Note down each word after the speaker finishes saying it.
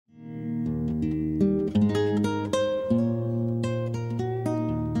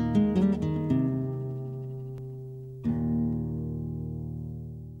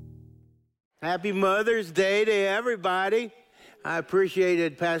happy Mother's Day to everybody. I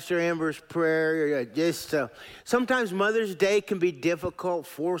appreciated Pastor Amber's prayer. Sometimes Mother's Day can be difficult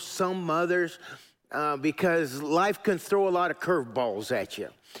for some mothers because life can throw a lot of curveballs at you.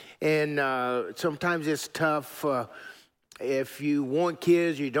 And sometimes it's tough if you want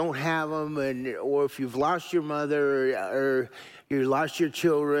kids, you don't have them, or if you've lost your mother or you lost your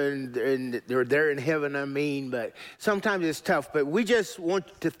children and they're in heaven, but sometimes it's tough. But we just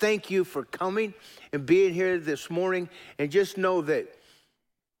want to thank you for coming and being here this morning, and just know that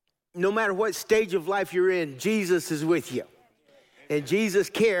no matter what stage of life you're in, Jesus is with you. And Jesus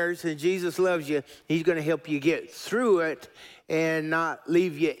cares, and Jesus loves you. He's going to help you get through it and not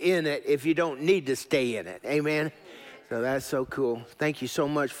leave you in it if you don't need to stay in it. Amen? So that's so cool. Thank you so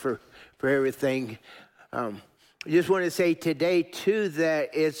much for everything. I just want to say today, too, that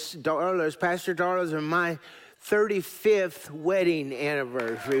it's Pastor Darla's and my 35th wedding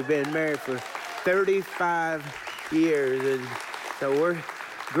anniversary. We've been married for 35 years, and so we're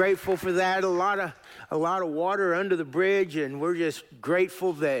grateful for that. A lot of water under the bridge, and we're just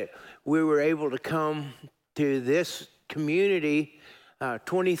grateful that we were able to come to this community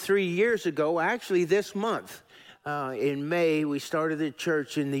 23 years ago. Actually, this month in May, we started the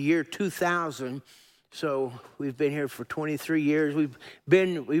church in the year 2000. So we've been here for 23 years. We've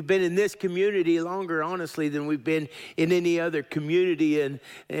been in this community longer, honestly, than we've been in any other community in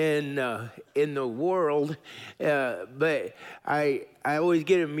the world. But I always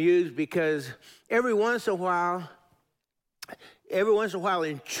get amused because every once in a while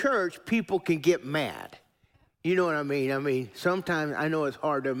in church, people can get mad. You know what I mean? Sometimes, I know it's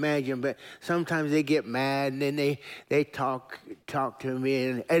hard to imagine, but sometimes they get mad and then they talk to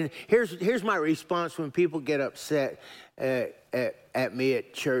me. And here's my response when people get upset at me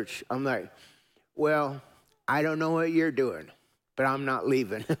at church. I'm like, well, I don't know what you're doing, but I'm not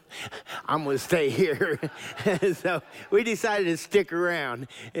leaving. I'm going to stay here. So we decided to stick around.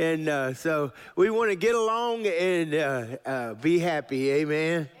 And so we want to get along and be happy.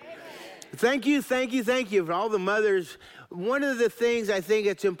 Amen. Thank you for all the mothers. One of the things I think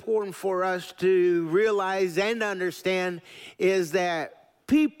it's important for us to realize and understand is that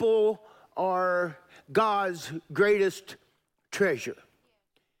people are God's greatest treasure.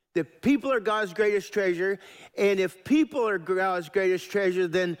 The people are God's greatest treasure, and if people are God's greatest treasure,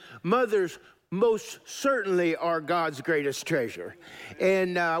 then mothers most certainly are God's greatest treasure.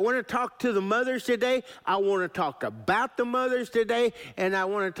 And I want to talk to the mothers today. I want to talk about the mothers today. And I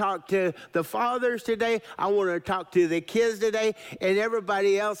want to talk to the fathers today. I want to talk to the kids today and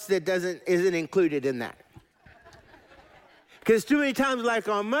everybody else that isn't included in that. Because too many times, like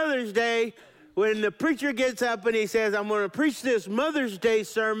on Mother's Day, when the preacher gets up and he says, I'm going to preach this Mother's Day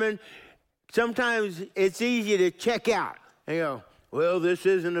sermon, sometimes it's easy to check out and go, well, this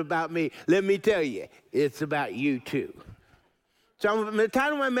isn't about me. Let me tell you, it's about you too. So the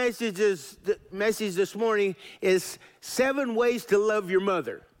title of my message this morning is 7 Ways to Love Your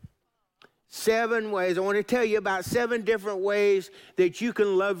Mother. 7 ways. I want to tell you about 7 different ways that you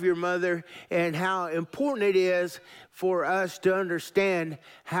can love your mother and how important it is for us to understand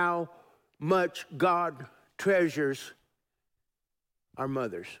how much God treasures our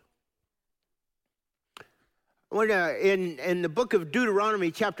mothers. In the book of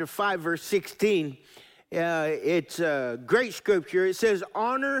Deuteronomy, chapter 5, verse 16, it's a great scripture. It says,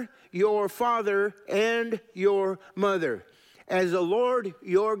 honor your father and your mother, as the Lord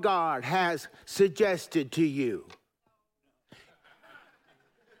your God has suggested to you.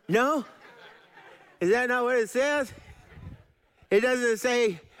 No? Is that not what it says? It doesn't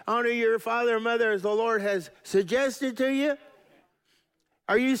say, honor your father and mother as the Lord has suggested to you?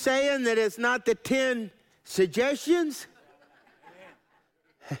 Are you saying that it's not the 10 suggestions?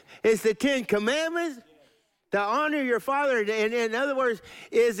 It's the 10 commandments to honor your father. And in other words,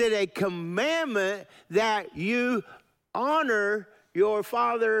 is it a commandment that you honor your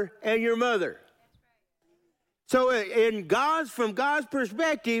father and your mother? So from God's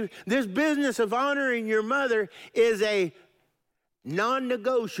perspective, this business of honoring your mother is a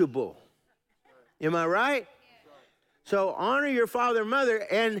non-negotiable. Am I right? So honor your father and mother,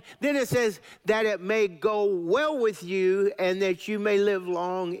 and then it says that it may go well with you and that you may live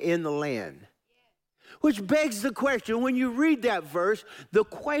long in the land. Which begs the question, when you read that verse, the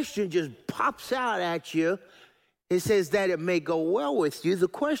question just pops out at you. It says that it may go well with you. The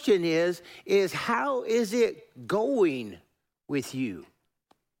question is how is it going with you?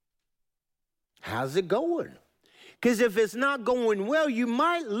 How's it going? Because if it's not going well, you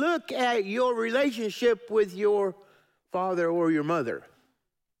might look at your relationship with your father or your mother.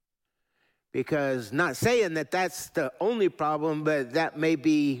 Because not saying that that's the only problem, but that may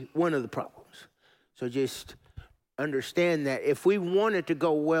be one of the problems. So just understand that if we want it to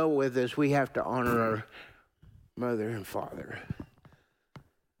go well with us, we have to honor our mother and father.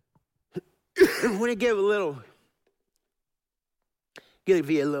 I want to give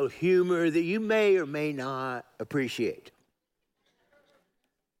you a little humor that you may or may not appreciate.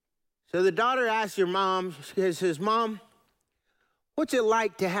 So the daughter asks her mom, she says, Mom, what's it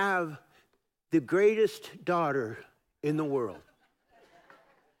like to have the greatest daughter in the world?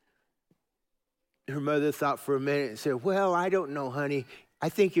 Her mother thought for a minute and said, well, I don't know, honey. I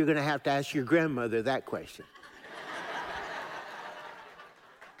think you're going to have to ask your grandmother that question.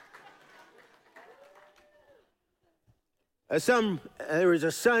 There was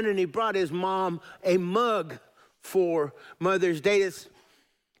a son, and he brought his mom a mug for Mother's Day. And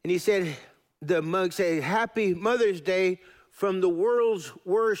he said, the mug said, Happy Mother's Day from the world's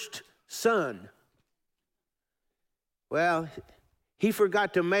worst son. Well, he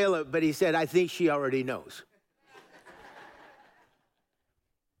forgot to mail it, but he said, I think she already knows.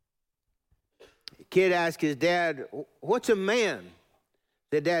 The kid asked his dad, what's a man?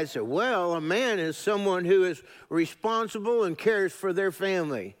 The dad said, well, a man is someone who is responsible and cares for their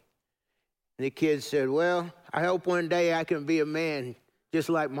family. And the kid said, well, I hope one day I can be a man just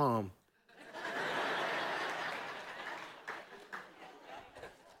like Mom.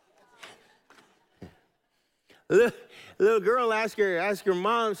 Little girl asked her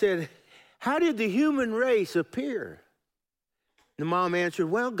mom, said, how did the human race appear? The mom answered,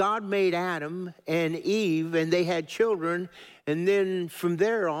 well, God made Adam and Eve, and they had children, and then from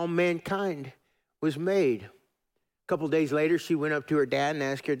there, all mankind was made. A couple days later, she went up to her dad and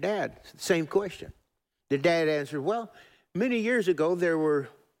asked her dad the same question. The dad answered, well, many years ago, there were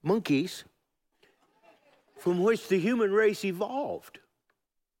monkeys from which the human race evolved.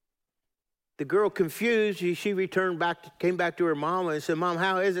 The girl, confused, she came back to her mom and said, Mom,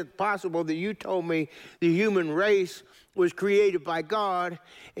 how is it possible that you told me the human race was created by God,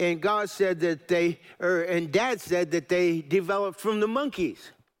 and God said that and Dad said that they developed from the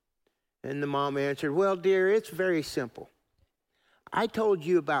monkeys? And the mom answered, well, dear, it's very simple. I told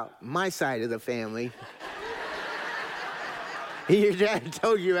you about my side of the family, and your dad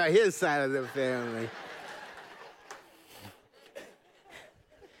told you about his side of the family.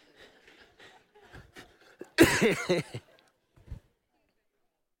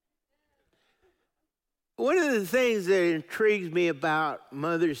 One of the things that intrigues me about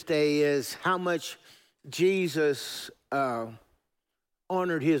Mother's Day is how much Jesus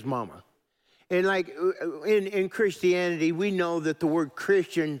honored his mama. And like in Christianity, we know that the word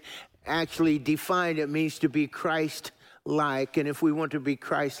Christian actually defined, it means to be Christ-like. And if we want to be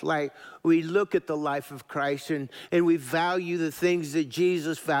Christ-like, we look at the life of Christ and we value the things that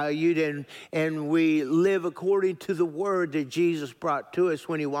Jesus valued, and we live according to the word that Jesus brought to us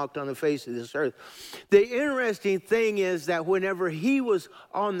when he walked on the face of this earth. The interesting thing is that whenever he was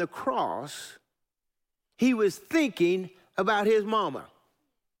on the cross, he was thinking about his mama.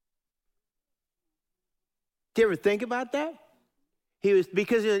 Did you ever think about that?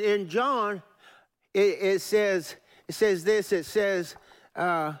 Because in John, it says this,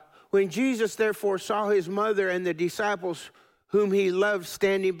 when Jesus therefore saw his mother and the disciples whom he loved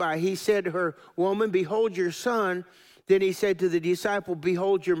standing by, he said to her, Woman, behold your son. Then he said to the disciple,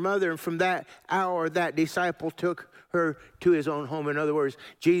 Behold your mother. And from that hour, that disciple took her to his own home. In other words,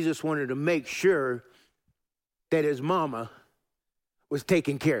 Jesus wanted to make sure that his mama was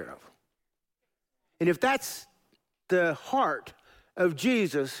taken care of. And if that's the heart of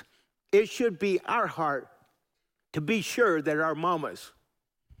Jesus, it should be our heart to be sure that our mamas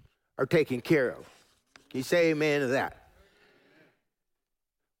are taken care of. Can you say amen to that?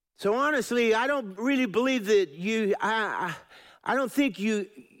 So honestly, I don't really believe that I don't think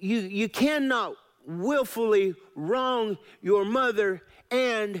you cannot willfully wrong your mother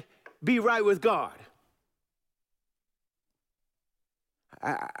and be right with God.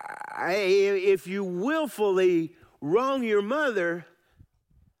 If you willfully wrong your mother,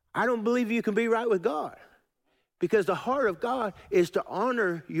 I don't believe you can be right with God. Because the heart of God is to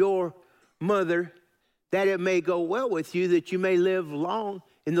honor your mother, that it may go well with you, that you may live long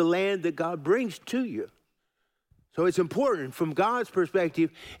in the land that God brings to you. So it's important from God's perspective.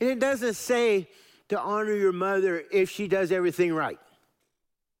 And it doesn't say to honor your mother if she does everything right.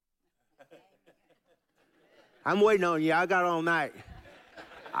 I'm waiting on you. I got all night.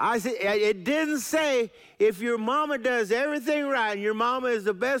 It didn't say if your mama does everything right and your mama is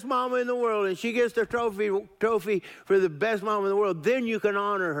the best mama in the world and she gets the trophy for the best mama in the world, then you can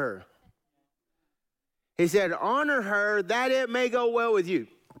honor her. He said, honor her that it may go well with you.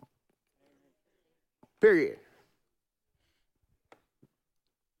 Period.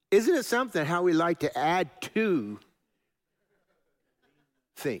 Isn't it something how we like to add to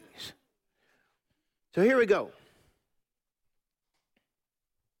things? So here we go.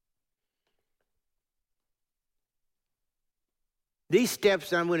 These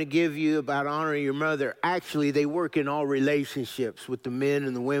steps I'm going to give you about honoring your mother, actually, they work in all relationships with the men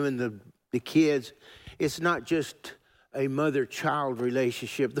and the women, the kids. It's not just a mother-child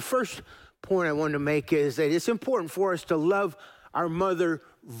relationship. The first point I want to make is that it's important for us to love our mother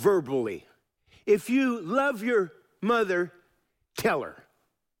verbally. If you love your mother, tell her.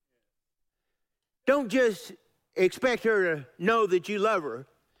 Don't just expect her to know that you love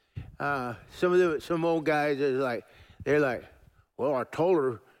her. Some old guys they're like, well, I told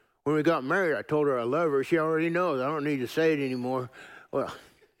her when we got married, I told her I love her. She already knows. I don't need to say it anymore. Well,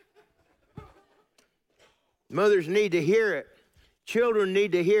 mothers need to hear it. Children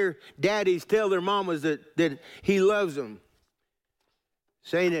need to hear daddies tell their mamas that he loves them.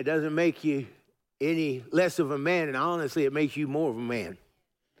 Saying it doesn't make you any less of a man, and honestly, it makes you more of a man.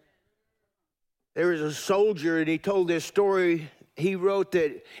 There was a soldier, and he told this story. He wrote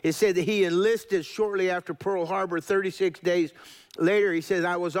that it said that he enlisted shortly after Pearl Harbor. 36 days later, he says,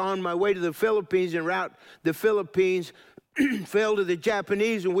 I was on my way to the Philippines, and route the Philippines fell to the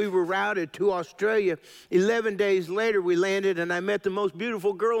Japanese, and we were routed to Australia. 11 days later, we landed, and I met the most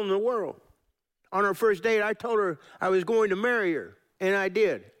beautiful girl in the world. On our first date, I told her I was going to marry her, and I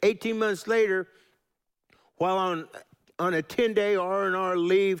did. 18 months later, while on a 10-day R&R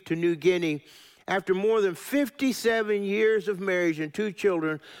leave to New Guinea, after more than 57 years of marriage and 2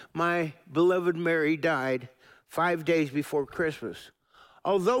 children, my beloved Mary died 5 days before Christmas.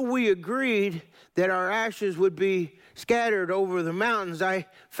 Although we agreed that our ashes would be scattered over the mountains, I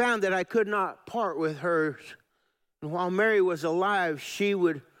found that I could not part with hers. And while Mary was alive, she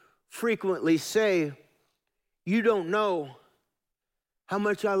would frequently say, you don't know how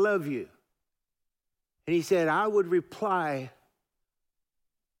much I love you. And he said, I would reply,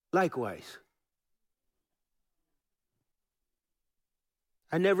 likewise.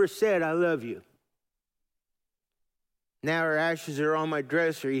 I never said I love you. Now her ashes are on my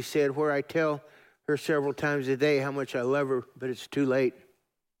dresser, he said, where I tell her several times a day how much I love her, but it's too late.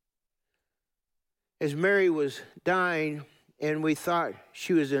 As Mary was dying and we thought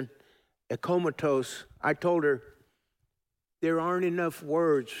she was in a comatose, I told her, there aren't enough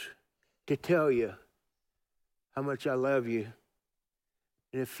words to tell you how much I love you.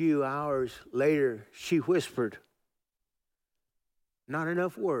 And a few hours later, she whispered, not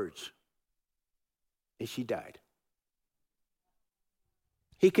enough words. And she died.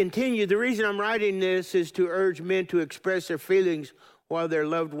 He continued, the reason I'm writing this is to urge men to express their feelings while their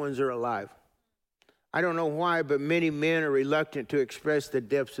loved ones are alive. I don't know why, but many men are reluctant to express the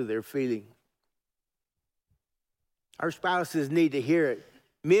depths of their feeling. Our spouses need to hear it.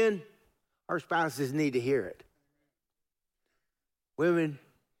 Men, our spouses need to hear it. Women,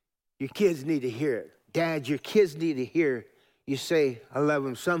 your kids need to hear it. Dads, your kids need to hear you say, I love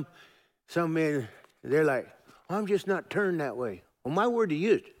them. Some men, they're like, oh, I'm just not turned that way. Well, my word to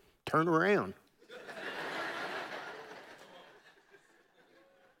you is turn around.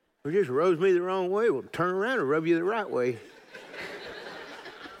 Or just rubs me the wrong way. Well, turn around and rub you the right way.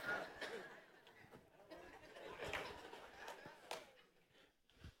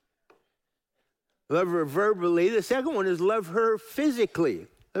 Love her verbally. The second one is love her physically.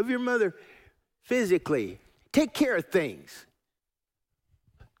 Love your mother physically. Take care of things.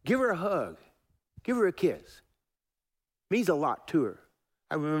 Give her a hug. Give her a kiss. Means a lot to her.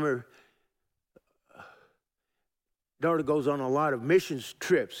 I remember daughter goes on a lot of missions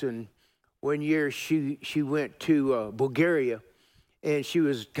trips, and one year she went to Bulgaria, and she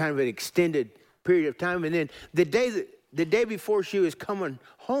was kind of an extended period of time. And then the day before she was coming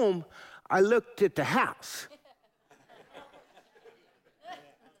home, I looked at the house.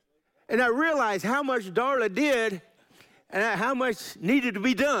 And I realized how much Darla did and how much needed to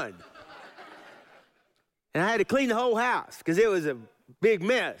be done. And I had to clean the whole house because it was a big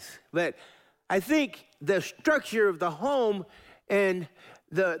mess. But I think the structure of the home and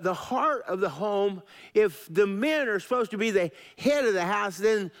the heart of the home, if the men are supposed to be the head of the house,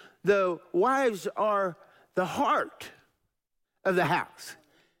 then the wives are the heart of the house.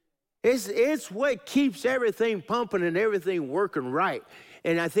 It's what keeps everything pumping and everything working right.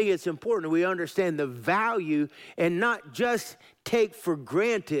 And I think it's important that we understand the value and not just take for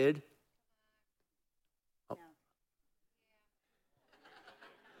granted. Oh.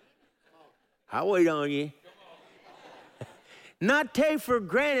 I'll wait on you. Not take for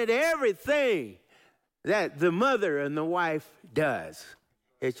granted everything that the mother and the wife does.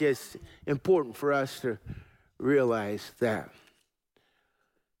 It's just important for us to realize that.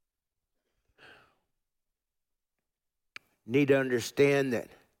 need to understand that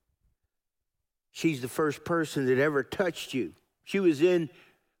she's the first person that ever touched you.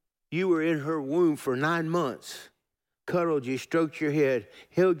 You were in her womb for 9 months, cuddled you, stroked your head,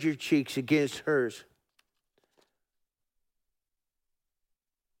 held your cheeks against hers.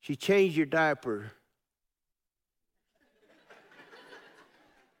 She changed your diaper,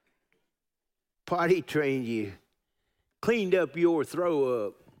 potty trained you, cleaned up your throw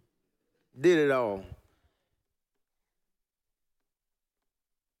up, did it all.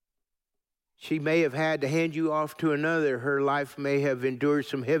 She may have had to hand you off to another. Her life may have endured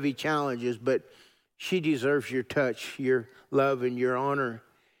some heavy challenges, but she deserves your touch, your love, and your honor.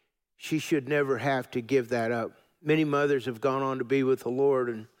 She should never have to give that up. Many mothers have gone on to be with the Lord,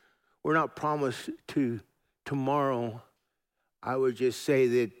 and we're not promised to tomorrow. I would just say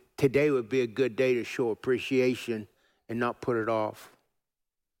that today would be a good day to show appreciation and not put it off.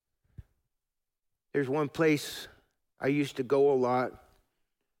 There's one place I used to go a lot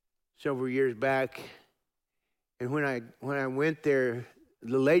several years back, and when I went there,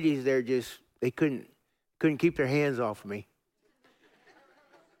 the ladies there they couldn't keep their hands off me.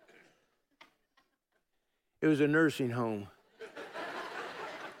 It was a nursing home.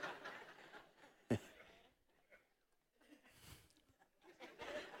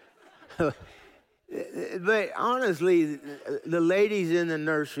 But honestly, the ladies in the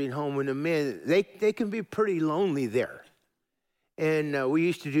nursing home and the men, they can be pretty lonely there. And we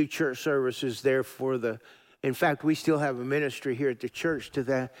used to do church services there in fact, we still have a ministry here at the church to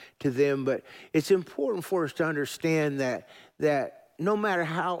them. But it's important for us to understand that no matter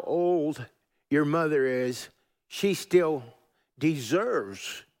how old your mother is, she still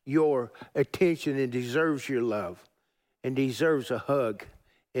deserves your attention and deserves your love and deserves a hug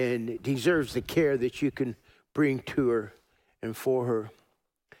and deserves the care that you can bring to her and for her.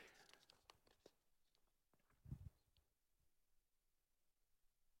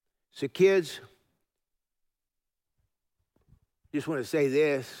 So kids, just want to say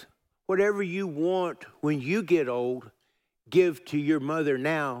this. Whatever you want when you get old, give to your mother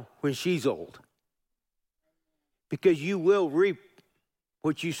now when she's old. Because you will reap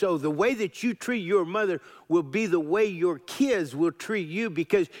what you sow. The way that you treat your mother will be the way your kids will treat you,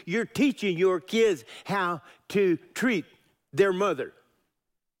 because you're teaching your kids how to treat their mother.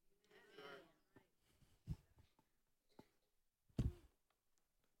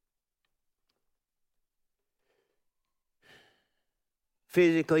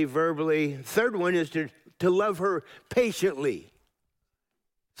 Physically, verbally. Third one is to love her patiently.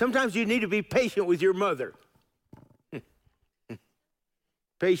 Sometimes you need to be patient with your mother.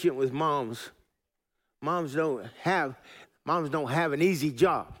 Patient with moms. Moms don't have an easy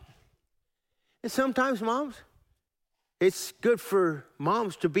job. And sometimes moms, it's good for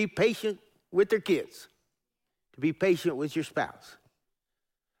moms to be patient with their kids, to be patient with your spouse.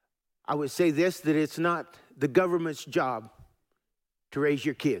 I would say this, that it's not the government's job to raise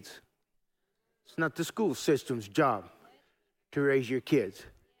your kids. It's not the school system's job to raise your kids.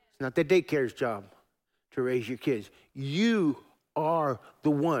 It's not the daycare's job to raise your kids. You are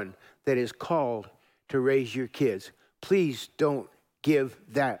the one that is called to raise your kids. Please don't give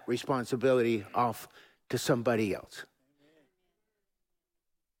that responsibility off to somebody else.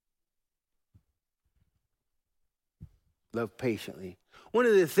 Love patiently. One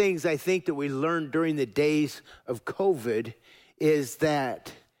of the things I think that we learned during the days of COVID is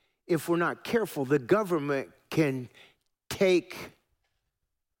that if we're not careful, the government can take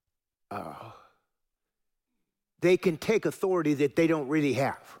authority that they don't really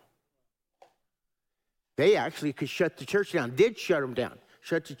have. They actually could shut the church down, did shut them down,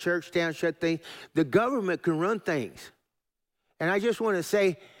 shut the church down, shut things. The government can run things. And I just want to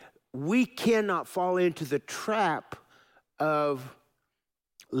say, we cannot fall into the trap of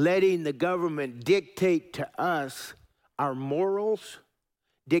letting the government dictate to us our morals,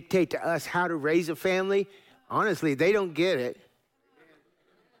 dictate to us how to raise a family. Honestly, they don't get it.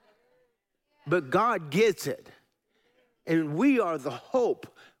 But God gets it. And we are the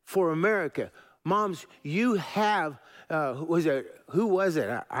hope for America. Moms, you have, who was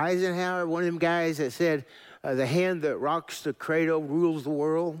it? Eisenhower, one of them guys that said, the hand that rocks the cradle rules the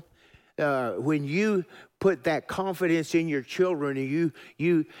world. When you put that confidence in your children and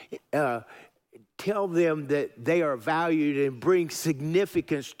you tell them that they are valued and bring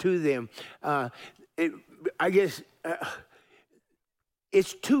significance to them, I guess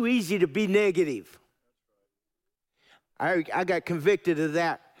it's too easy to be negative. I got convicted of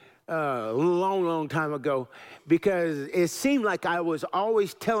that a long time ago, because it seemed like I was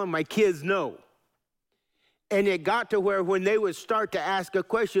always telling my kids no. And it got to where when they would start to ask a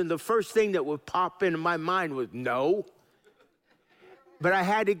question, the first thing that would pop into my mind was no. But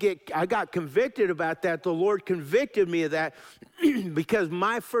I got convicted about that. The Lord convicted me of that because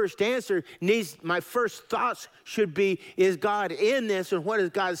my first thoughts should be, is God in this? And what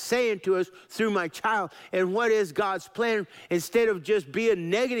is God saying to us through my child? And what is God's plan? Instead of just being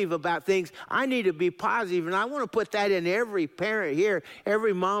negative about things, I need to be positive. And I want to put that in every parent here,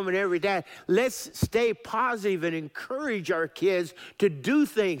 every mom and every dad. Let's stay positive and encourage our kids to do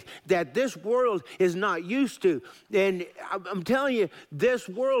things that this world is not used to. And I'm telling you, this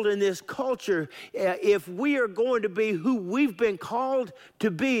world and this culture, if we are going to be who we've been called to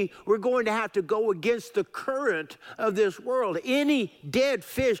be, we're going to have to go against the current of this world. Any dead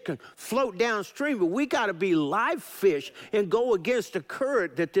fish can float downstream, but we got to be live fish and go against the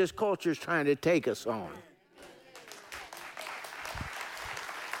current that this culture is trying to take us on.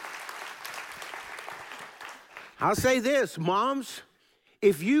 I'll say this, moms,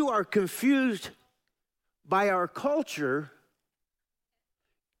 if you are confused by our culture,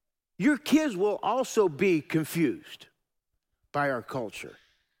 your kids will also be confused by our culture.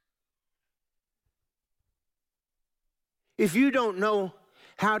 If you don't know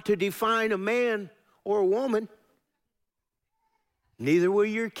how to define a man or a woman, neither will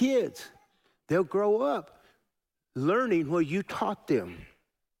your kids. They'll grow up learning what you taught them.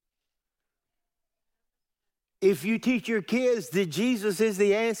 If you teach your kids that Jesus is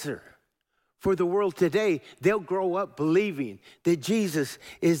the answer for the world today, they'll grow up believing that Jesus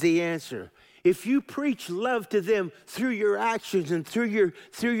is the answer. If you preach love to them through your actions and through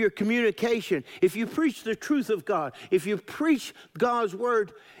your communication, if you preach the truth of God, if you preach God's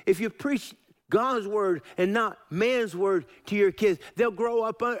word, if you preach God's word and not man's word to your kids, they'll grow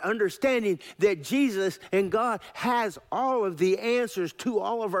up understanding that Jesus and God has all of the answers to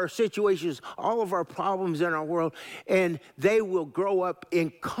all of our situations, all of our problems in our world, and they will grow up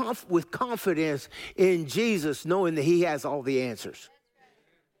with confidence in Jesus, knowing that he has all the answers.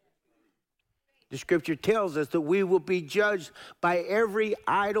 The scripture tells us that we will be judged by every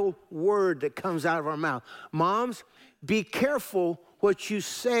idle word that comes out of our mouth. Moms, be careful what you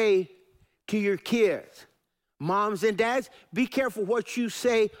say to your kids. Moms and dads, be careful what you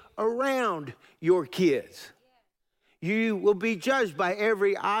say around your kids. You will be judged by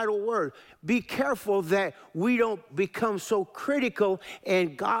every idle word. Be careful that we don't become so critical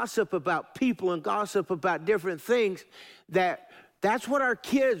and gossip about people and gossip about different things that's what our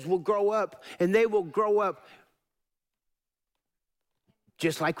kids will grow up, and they will grow up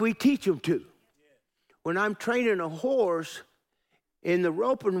just like we teach them to. When I'm training a horse in the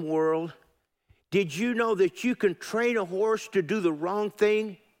roping world, did you know that you can train a horse to do the wrong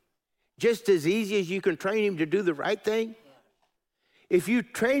thing just as easy as you can train him to do the right thing? If you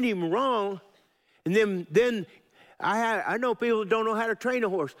train him wrong, and then I know people who don't know how to train a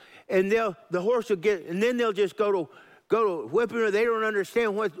horse, and the horse will get, and then they'll just go to whipping her. They don't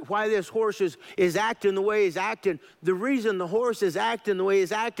understand why this horse is acting the way he's acting. The reason the horse is acting the way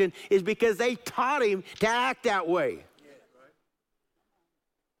he's acting is because they taught him to act that way.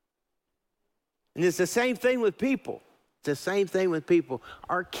 And it's the same thing with people. It's the same thing with people.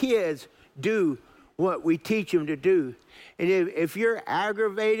 Our kids do what we teach them to do. And if you're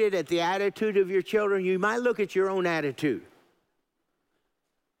aggravated at the attitude of your children, you might look at your own attitude.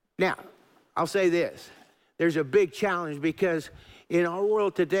 Now, I'll say this. There's a big challenge because in our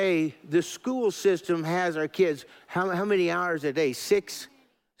world today, the school system has our kids, how many hours a day? 6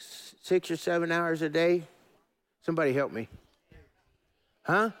 or 7 hours a day? Somebody help me.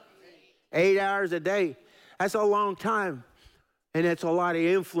 Huh? 8 hours a day. That's a long time. And it's a lot of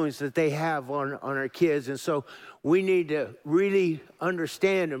influence that they have on our kids. And so we need to really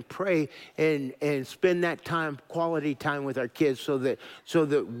understand and pray and spend that time, quality time with our kids so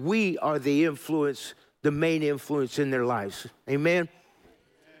that we are the influence, the main influence in their lives. Amen?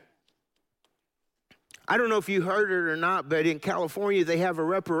 I don't know if you heard it or not, but in California, they have a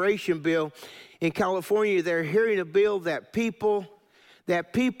reparation bill. In California, they're hearing a bill that people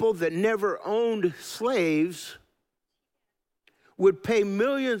that never owned slaves would pay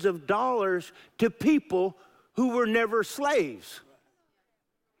millions of dollars to people who were never slaves.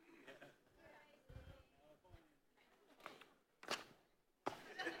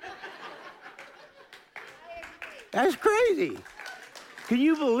 That's crazy. Can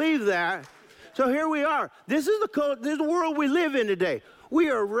you believe that? So here we are. This is the world we live in today. We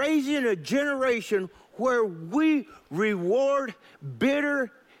are raising a generation where we reward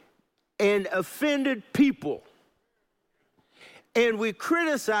bitter and offended people. And we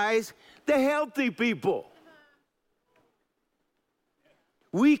criticize the healthy people.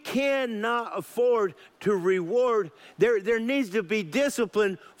 We cannot afford to reward. There needs to be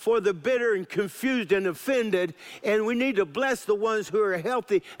discipline for the bitter and confused and offended. And we need to bless the ones who are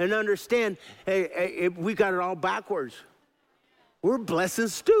healthy and understand we got it all backwards. We're blessing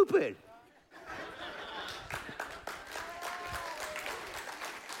stupid.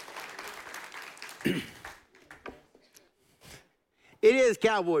 It is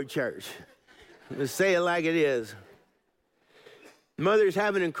Cowboy Church. Let's say it like it is. Mothers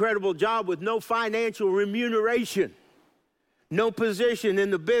have an incredible job with no financial remuneration. No position in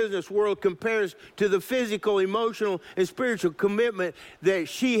the business world compares to the physical, emotional, and spiritual commitment that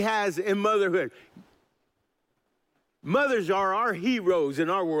she has in motherhood. Mothers are our heroes in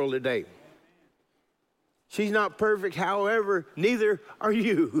our world today. She's not perfect, however, neither are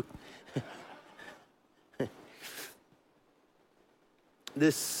you.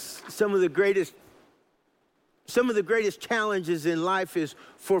 Some of the greatest challenges in life is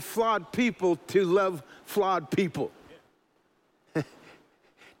for flawed people to love flawed people.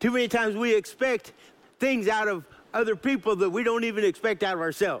 Too many times we expect things out of other people that we don't even expect out of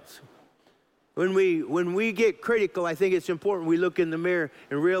ourselves. When we get critical, I think it's important we look in the mirror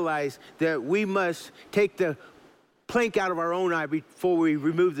and realize that we must take the plank out of our own eye before we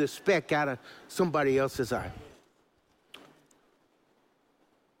remove the speck out of somebody else's eye.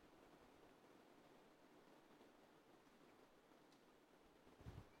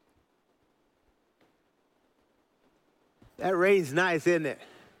 That rain's nice, isn't it?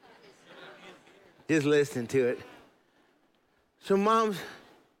 Just listen to it. So moms,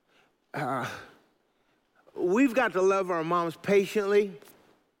 we've got to love our moms patiently.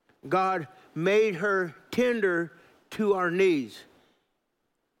 God made her tender to our needs.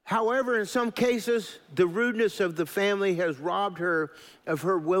 However, in some cases, the rudeness of the family has robbed her of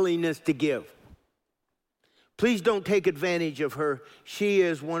her willingness to give. Please don't take advantage of her. She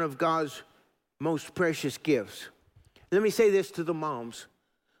is one of God's most precious gifts. Let me say this to the moms.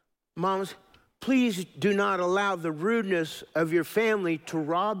 Moms, please do not allow the rudeness of your family to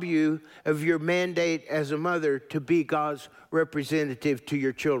rob you of your mandate as a mother to be God's representative to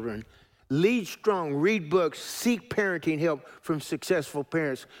your children. Lead strong, read books, seek parenting help from successful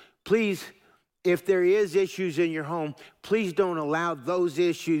parents. Please, if there is issues in your home, please don't allow those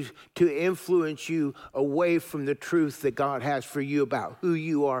issues to influence you away from the truth that God has for you about who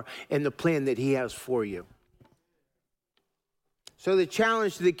you are and the plan that He has for you. So the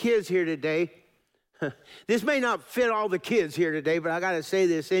challenge to the kids here today, this may not fit all the kids here today, but I got to say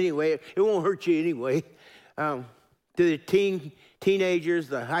this anyway. It won't hurt you anyway. To the teenagers,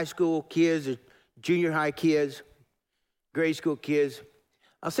 the high school kids, the junior high kids, grade school kids,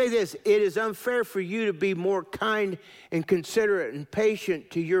 I'll say this. It is unfair for you to be more kind and considerate and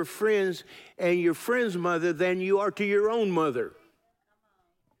patient to your friends and your friend's mother than you are to your own mother.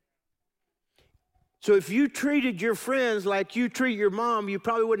 So if you treated your friends like you treat your mom, you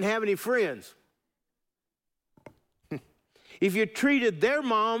probably wouldn't have any friends. If you treated their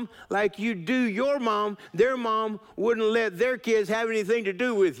mom like you do your mom, their mom wouldn't let their kids have anything to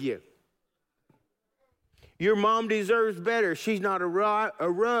do with you. Your mom deserves better. She's not a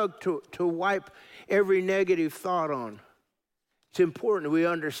rug to wipe every negative thought on. It's important we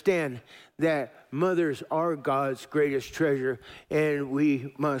understand that mothers are God's greatest treasure, and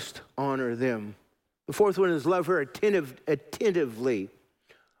we must honor them. The fourth one is love her attentively.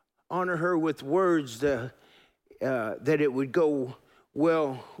 Honor her with words that it would go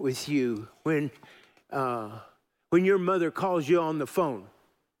well with you. When your mother calls you on the phone,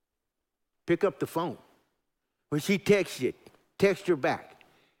 pick up the phone. When she texts you, text her back.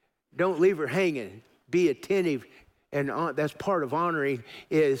 Don't leave her hanging. Be attentive. And that's part of honoring,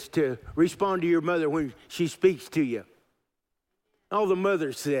 is to respond to your mother when she speaks to you. All the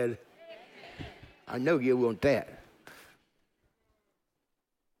mothers said, I know you want that.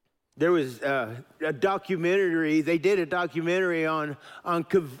 There was a documentary. They did a documentary on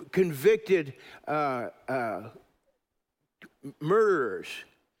convicted murderers,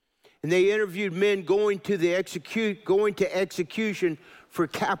 and they interviewed men going to execution for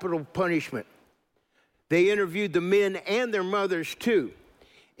capital punishment. They interviewed the men and their mothers too.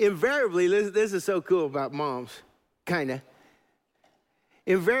 Invariably, this is so cool about moms, kind of.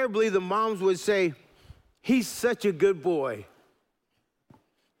 Invariably, the moms would say, "He's such a good boy."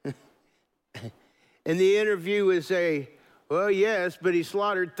 And the interview would say, "Well, yes, but he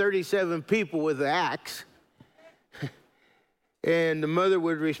slaughtered 37 people with an axe." And the mother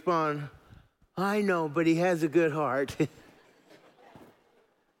would respond, "I know, but he has a good heart."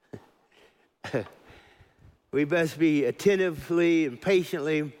 We must be attentively and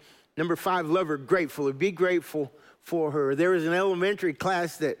patiently. Number 5, love her gratefully. Be grateful for her. There was an elementary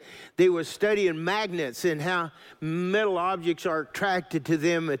class that they were studying magnets and how metal objects are attracted to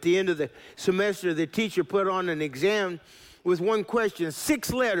them. At the end of the semester, the teacher put on an exam with one question,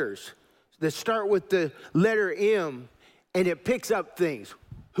 6 letters that start with the letter M, and it picks up things.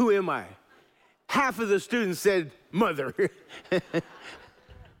 Who am I? Half of the students said, mother.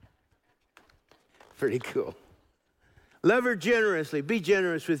 Pretty cool. Love her generously. Be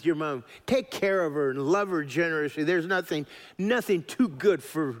generous with your mom. Take care of her and love her generously. There's nothing too good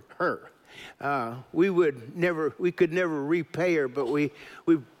for her. We could never repay her, but we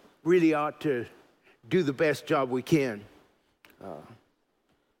really ought to do the best job we can.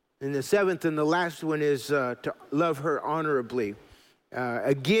 And the 7th and the last one is to love her honorably.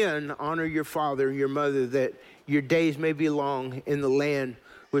 Again, honor your father and your mother, that your days may be long in the land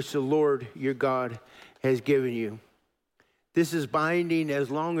which the Lord your God has given you. This is binding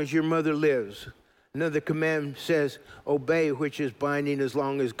as long as your mother lives. Another command says, obey, which is binding as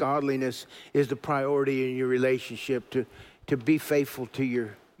long as godliness is the priority in your relationship, to be faithful to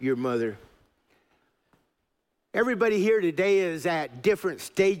your mother. Everybody here today is at different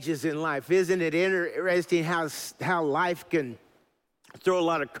stages in life. Isn't it interesting how life can throw a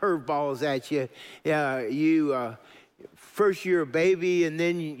lot of curveballs at you? First you're a baby, and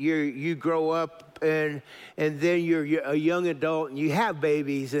then you grow up, and then you're a young adult, and you have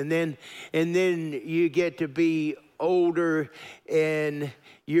babies, and then you get to be older, and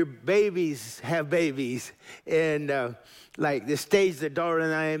your babies have babies, and like the stage that Dara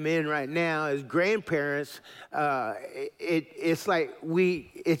and I am in right now as grandparents, it's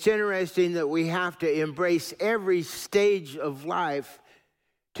interesting that we have to embrace every stage of life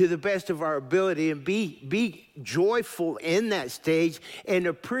to the best of our ability and be joyful in that stage and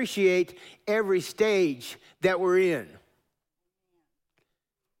appreciate every stage that we're in.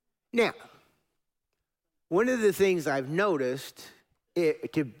 Now, one of the things I've noticed,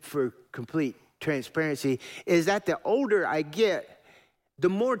 for complete transparency, is that the older I get, the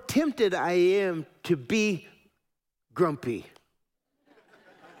more tempted I am to be grumpy.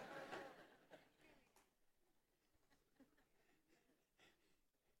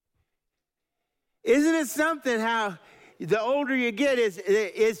 Isn't it something how the older you get,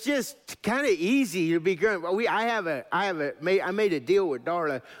 it's just kind of easy to be grumpy. I made a deal with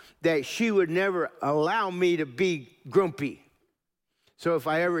Darla that she would never allow me to be grumpy. So if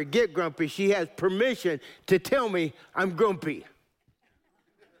I ever get grumpy, she has permission to tell me I'm grumpy.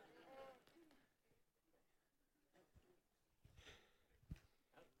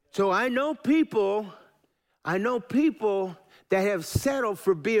 So I know people that have settled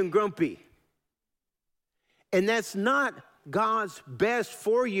for being grumpy. And that's not God's best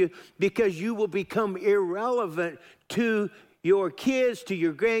for you, because you will become irrelevant to your kids, to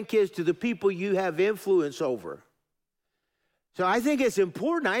your grandkids, to the people you have influence over. So I think it's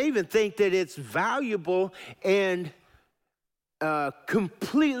important. I even think that it's valuable and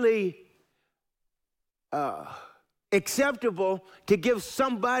completely acceptable to give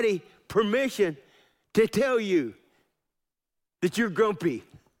somebody permission to tell you that you're grumpy.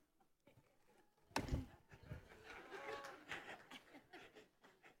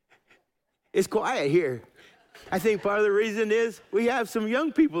 It's quiet here. I think part of the reason is we have some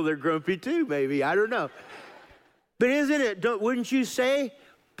young people that are grumpy too, maybe. I don't know. But isn't it, wouldn't you say,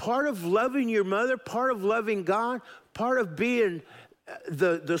 part of loving your mother, part of loving God, part of being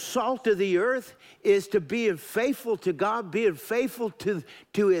the salt of the earth is to being faithful to God, being faithful to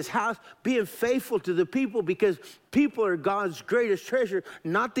his house, being faithful to the people, because people are God's greatest treasure,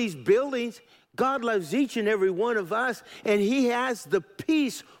 not these buildings. God loves each and every one of us, and he has the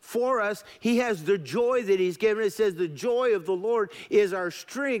peace for us. He has the joy that he's given. It says the joy of the Lord is our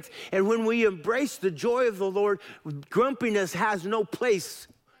strength. And when we embrace the joy of the Lord, grumpiness has no place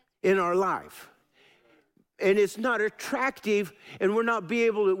in our life. And it's not attractive, and we'll not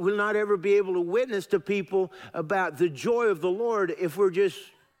ever be able to witness to people about the joy of the Lord if we're just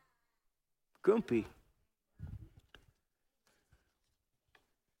grumpy.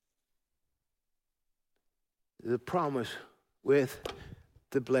 The promise with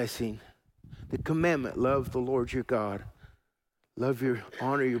the blessing, the commandment, love the Lord your God.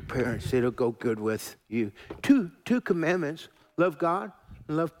 Honor your parents. It'll go good with you. Two commandments, love God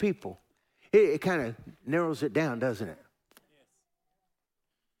and love people. It kind of narrows it down, doesn't it?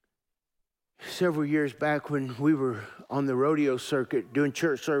 Yes. Several years back when we were on the rodeo circuit doing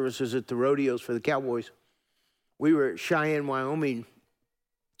church services at the rodeos for the Cowboys, we were at Cheyenne, Wyoming,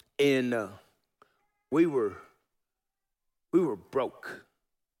 and we were broke.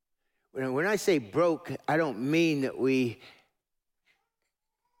 When I say broke, I don't mean that we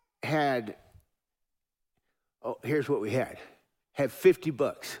had Oh, here's what we had. Had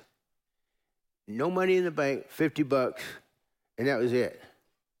 $50. No money in the bank, $50, and that was it.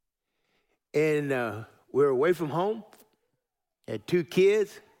 And we were away from home, had 2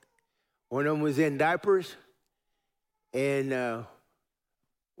 kids. One of them was in diapers, and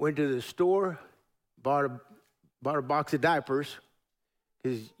went to the store, bought a box of diapers,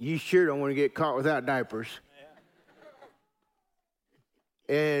 because you sure don't want to get caught without diapers.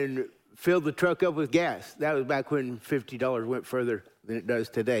 And filled the truck up with gas. That was back when $50 went further than it does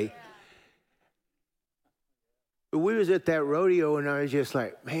today. But we was at that rodeo, and I was just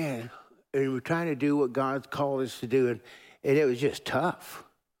like, man, and we're trying to do what God's called us to do, and it was just tough.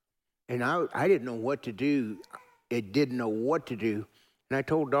 And I didn't know what to do. It didn't know what to do. And I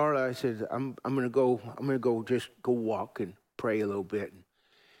told Darla, I said, I'm gonna go just go walk and pray a little bit. And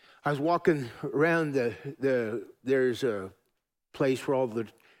I was walking around there's a place where all the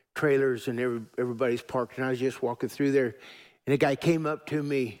trailers and everybody's parked, and I was just walking through there, and a guy came up to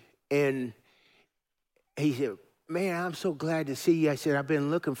me, and he said, man, I'm so glad to see you. I said, I've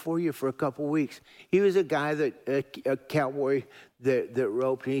been looking for you for a couple weeks. He was a guy a cowboy that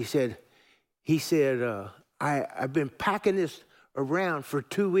roped, and he said, I've been packing this around for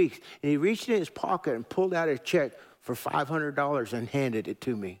 2 weeks. And he reached in his pocket and pulled out a check for $500 and handed it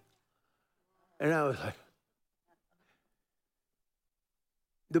to me. And I was like,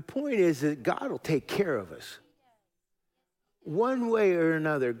 the point is that God will take care of us. One way or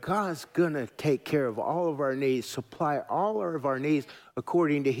another, God's going to take care of all of our needs, supply all of our needs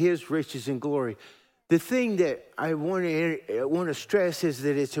according to his riches and glory. The thing that I want to stress is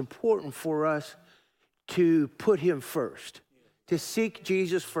that it's important for us to put him first, to seek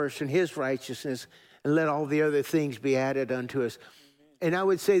Jesus first and his righteousness, and let all the other things be added unto us. And I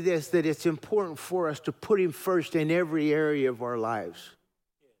would say this, that it's important for us to put him first in every area of our lives.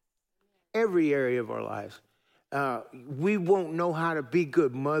 Every area of our lives. We won't know how to be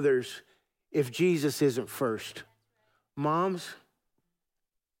good mothers if Jesus isn't first. Moms,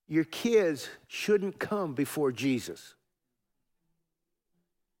 your kids shouldn't come before Jesus.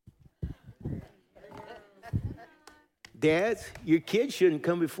 Dads, your kids shouldn't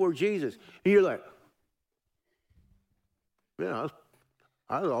come before Jesus. And you're like, man,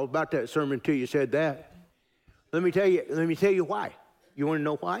 I was all about that sermon until you said that. Let me tell you why. You want to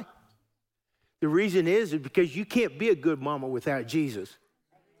know why? The reason is because you can't be a good mama without Jesus.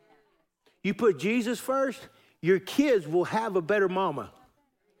 You put Jesus first, your kids will have a better mama.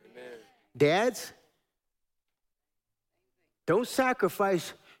 Amen. Dads, don't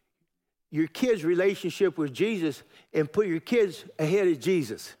sacrifice your kids' relationship with Jesus and put your kids ahead of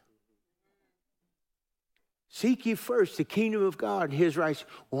Jesus. Seek ye first the kingdom of God and his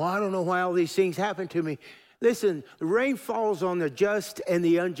righteousness. Well, I don't know why all these things happen to me. Listen, the rain falls on the just and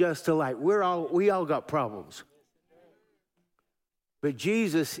the unjust alike. We all got problems. But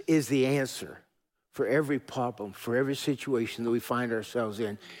Jesus is the answer for every problem, for every situation that we find ourselves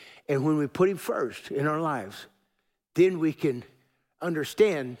in. And when we put him first in our lives, then we can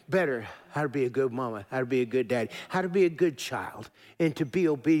understand better how to be a good mama, how to be a good dad, how to be a good child, and to be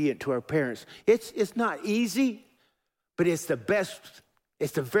obedient to our parents. It's not easy, but it's the best.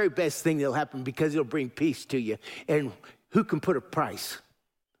 It's the very best thing that'll happen because it'll bring peace to you. And who can put a price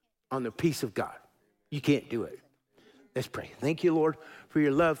on the peace of God? You can't do it. Let's pray. Thank you, Lord, for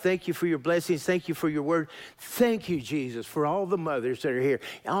your love. Thank you for your blessings. Thank you for your word. Thank you, Jesus, for all the mothers that are here,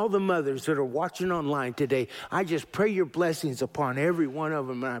 all the mothers that are watching online today. I just pray your blessings upon every one of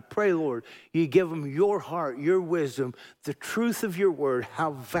them. And I pray, Lord, you give them your heart, your wisdom, the truth of your word,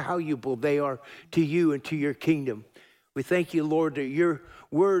 how valuable they are to you and to your kingdom. We thank you, Lord, that your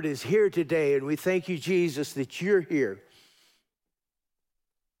word is here today, and we thank you, Jesus, that you're here.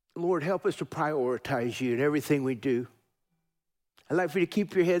 Lord, help us to prioritize you in everything we do. I'd like for you to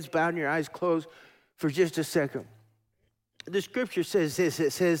keep your heads bowed and your eyes closed for just a second. The scripture says this.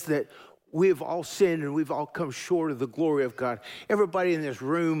 It says that we have all sinned and we've all come short of the glory of God. Everybody in this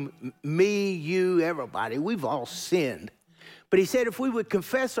room, me, you, everybody, we've all sinned. But he said if we would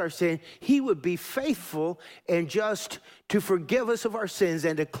confess our sin, he would be faithful and just to forgive us of our sins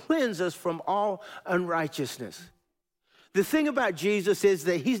and to cleanse us from all unrighteousness. The thing about Jesus is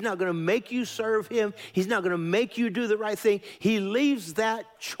that he's not going to make you serve him. He's not going to make you do the right thing. He leaves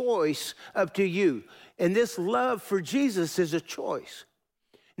that choice up to you. And this love for Jesus is a choice.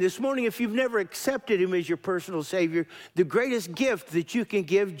 This morning, if you've never accepted him as your personal Savior, the greatest gift that you can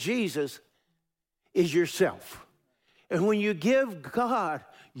give Jesus is yourself. And when you give God,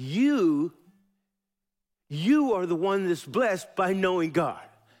 you are the one that's blessed by knowing God.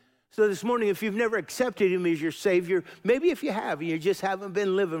 So this morning, if you've never accepted him as your Savior, maybe if you have and you just haven't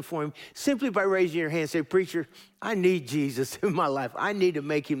been living for him, simply by raising your hand, say, preacher, I need Jesus in my life. I need to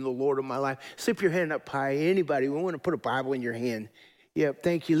make him the Lord of my life. Slip your hand up high. Anybody, we want to put a Bible in your hand. Yep,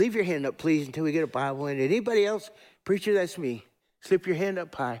 thank you. Leave your hand up, please, until we get a Bible in it. Anybody else? Preacher, that's me. Slip your hand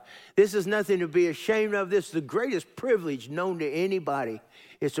up high. This is nothing to be ashamed of. This is the greatest privilege known to anybody.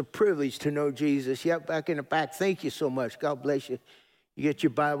 It's a privilege to know Jesus. Yep, back in the back. Thank you so much. God bless you. You get your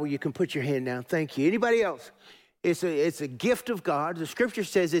Bible, you can put your hand down. Thank you. Anybody else? It's a gift of God. The scripture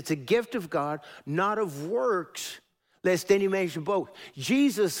says it's a gift of God, not of works, lest any man should boast.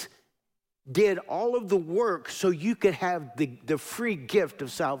 Jesus did all of the work so you could have the free gift of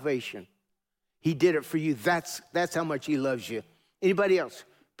salvation. He did it for you. That's how much he loves you. Anybody else?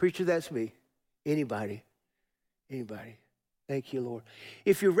 Preacher, that's me. Anybody? Anybody? Thank you, Lord.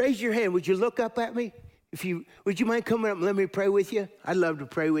 If you raise your hand, would you look up at me? Would you mind coming up and let me pray with you? I'd love to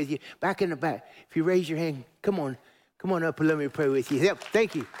pray with you. Back in the back. If you raise your hand, come on up and let me pray with you. Yep,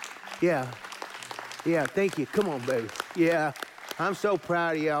 thank you. Yeah, thank you. Come on, baby. Yeah, I'm so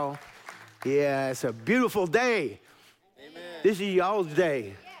proud of y'all. Yeah, it's a beautiful day. Amen. This is y'all's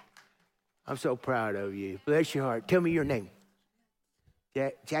day. I'm so proud of you. Bless your heart. Tell me your name.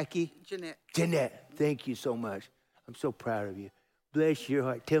 Jackie? Jeanette. Thank you so much. I'm so proud of you. Bless your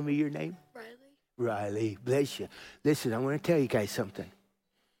heart. Tell me your name. Riley, bless you. Listen, I want to tell you guys something.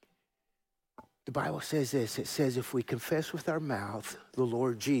 The Bible says this. It says if we confess with our mouth the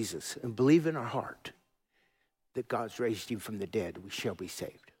Lord Jesus and believe in our heart that God's raised him from the dead, we shall be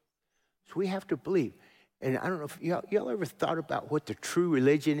saved. So we have to believe. And I don't know if y'all ever thought about what the true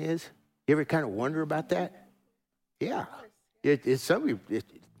religion is? You ever kind of wonder about that? Yeah. It's something.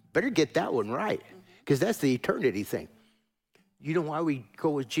 Better get that one right, because that's the eternity thing. You know why we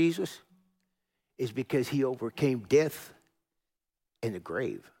go with Jesus? Is because he overcame death and the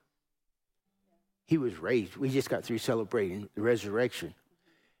grave. He was raised. We just got through celebrating the resurrection.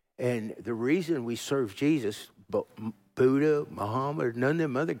 And the reason we serve Jesus, but Buddha, Muhammad, none of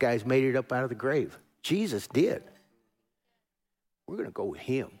them other guys made it up out of the grave. Jesus did. We're going to go with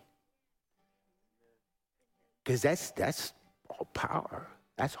him. Because that's all power.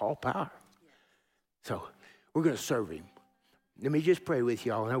 That's all power. So we're going to serve him. Let me just pray with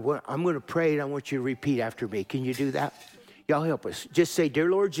y'all. I'm going to pray, and I want you to repeat after me. Can you do that? Y'all help us. Just say,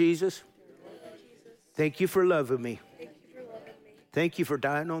 Dear Lord Jesus, thank you for loving me. Thank you for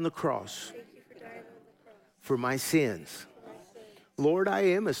dying on the cross for my sins. Lord, I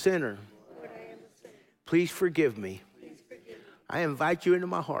am a sinner. Please forgive me. I invite you into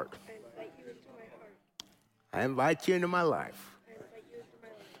my heart. I invite you into my life.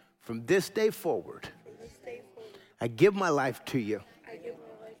 From this day forward, I give my life to you.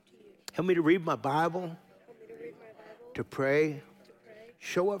 Help me to read my Bible, to pray,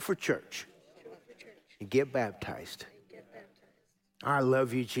 show up for church, and get baptized. I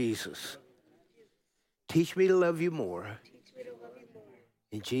love you, Jesus. Teach me to love you more.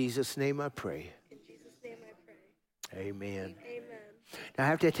 In Jesus' name I pray. Amen. Now I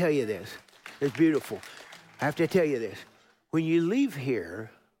have to tell you this. It's beautiful. I have to tell you this. When you leave here,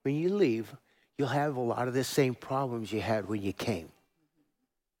 you'll have a lot of the same problems you had when you came.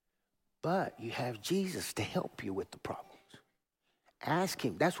 But you have Jesus to help you with the problems. Ask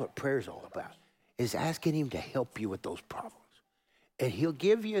him. That's what prayer's all about, is asking him to help you with those problems. And he'll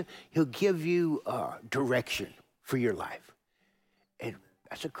give you direction for your life. And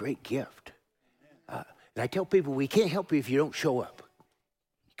that's a great gift. And I tell people, we can't help you if you don't show up.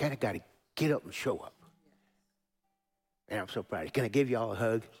 You kind of got to get up and show up. And I'm so proud. Can I give y'all a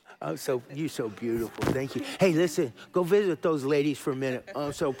hug? You're so beautiful. Thank you. Hey, listen, go visit those ladies for a minute.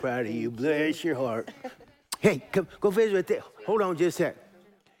 I'm so proud of you. Bless your heart. Hey, come, go visit them. Hold on just a sec.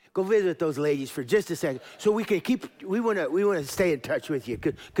 Go visit those ladies for just a second, so we can we want to stay in touch with you,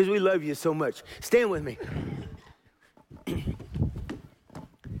 because we love you so much. Stand with me.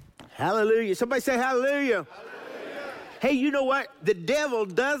 Hallelujah. Somebody say hallelujah. Hey, you know what? The devil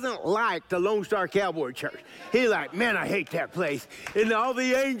doesn't like the Lone Star Cowboy Church. He's like, man, I hate that place. And all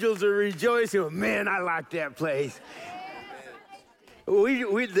the angels are rejoicing. Man, I like that place. The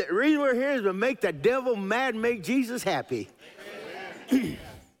reason we're here is to make the devil mad and make Jesus happy.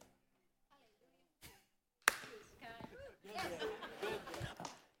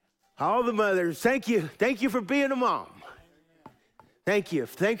 All the mothers, thank you. Thank you for being a mom. Thank you.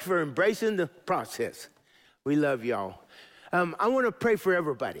 Thank you for embracing the process. We love y'all. I want to pray for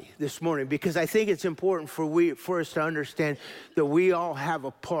everybody this morning, because I think it's important for us to understand that we all have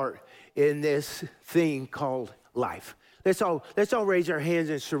a part in this thing called life. Let's all raise our hands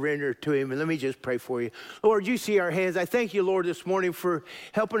and surrender to him. And let me just pray for you. Lord, you see our hands. I thank you, Lord, this morning for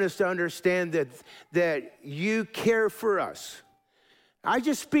helping us to understand that you care for us. I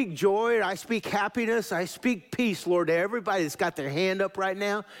just speak joy, I speak happiness, I speak peace, Lord, to everybody that's got their hand up right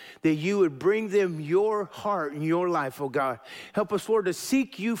now, that you would bring them your heart and your life, oh God. Help us, Lord, to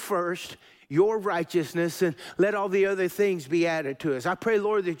seek you first, your righteousness, and let all the other things be added to us. I pray,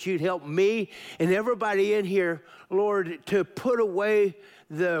 Lord, that you'd help me and everybody in here, Lord, to put away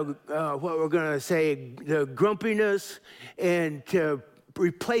the, what we're going to say, the grumpiness, and to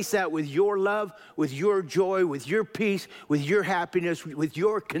replace that with your love, with your joy, with your peace, with your happiness, with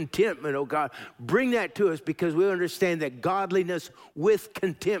your contentment, oh God. Bring that to us because we understand that godliness with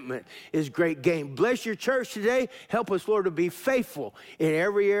contentment is great gain. Bless your church today. Help us, Lord, to be faithful in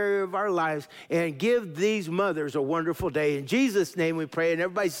every area of our lives and give these mothers a wonderful day. In Jesus' name we pray. And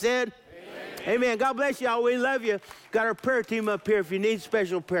everybody said, amen. Amen. God bless y'all. We love you. Got our prayer team up here. If you need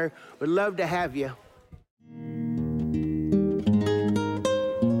special prayer, we'd love to have you.